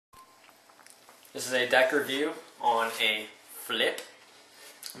This is a deck review on a flip.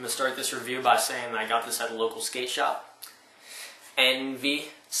 I'm going to start this review by saying that I got this at a local skate shop. Envy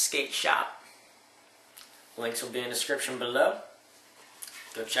Skate Shop. Links will be in the description below.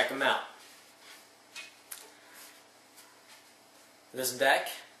 Go check them out. This deck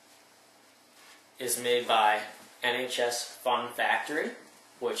is made by NHS Fun Factory,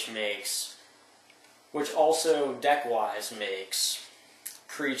 which also deck-wise makes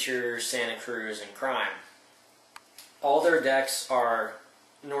Creature, Santa Cruz, and Crime. All their decks are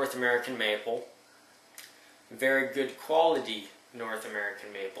North American maple, very good quality North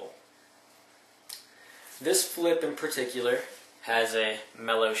American maple. This flip in particular has a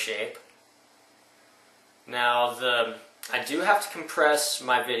mellow shape. Now I do have to compress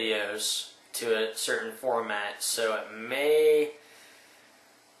my videos to a certain format, so it may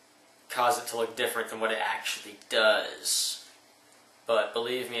cause it to look different than what it actually does. But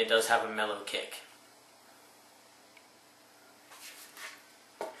believe me, it does have a mellow kick.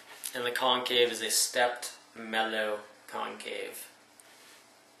 And the concave is a stepped, mellow concave,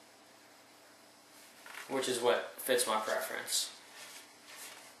 which is what fits my preference.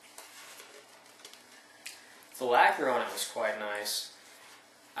 The lacquer on it was quite nice.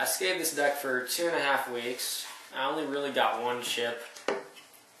 I skated this deck for 2.5 weeks. I only really got one chip,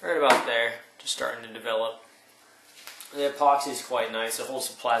 right about there, just starting to develop. The epoxy is quite nice. It holds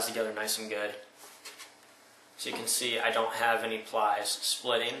the plies together nice and good. So you can see I don't have any plies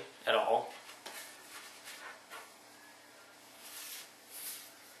splitting at all.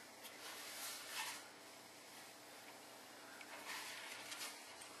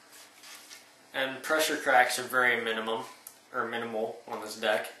 And pressure cracks are very minimal on this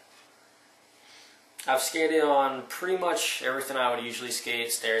deck. I've skated on pretty much everything I would usually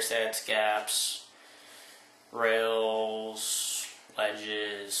skate: stair sets, gaps, rails,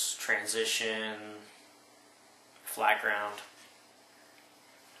 ledges, transition, flat ground.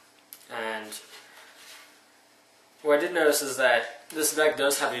 And what I did notice is that this deck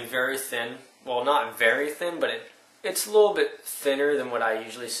does have a very thin, well, not very thin, but it's a little bit thinner than what I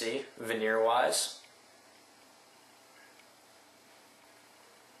usually see veneer wise.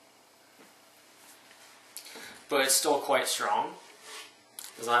 But it's still quite strong,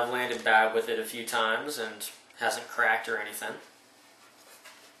 because I've landed bad with it a few times and hasn't cracked or anything.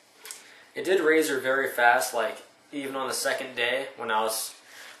 It did razor very fast, like even on the second day when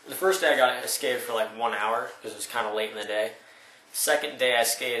the first day I got it, I skated for like 1 hour because it was kind of late in the day. Second day I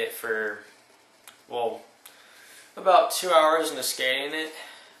skated for, well, about 2 hours into skating it.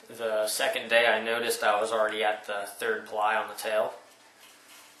 The second day I noticed I was already at the third ply on the tail.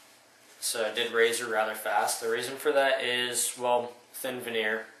 So it did razor rather fast. The reason for that is, well, thin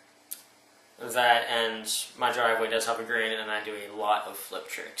veneer. That and my driveway does have a grain and I do a lot of flip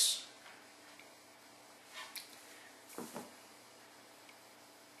tricks.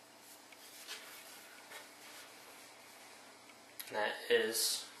 And that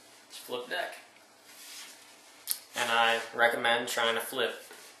is flip deck. And I recommend trying to flip.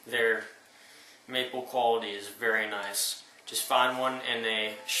 Their maple quality is very nice. Just find one in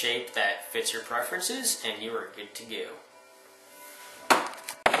a shape that fits your preferences and you are good to go.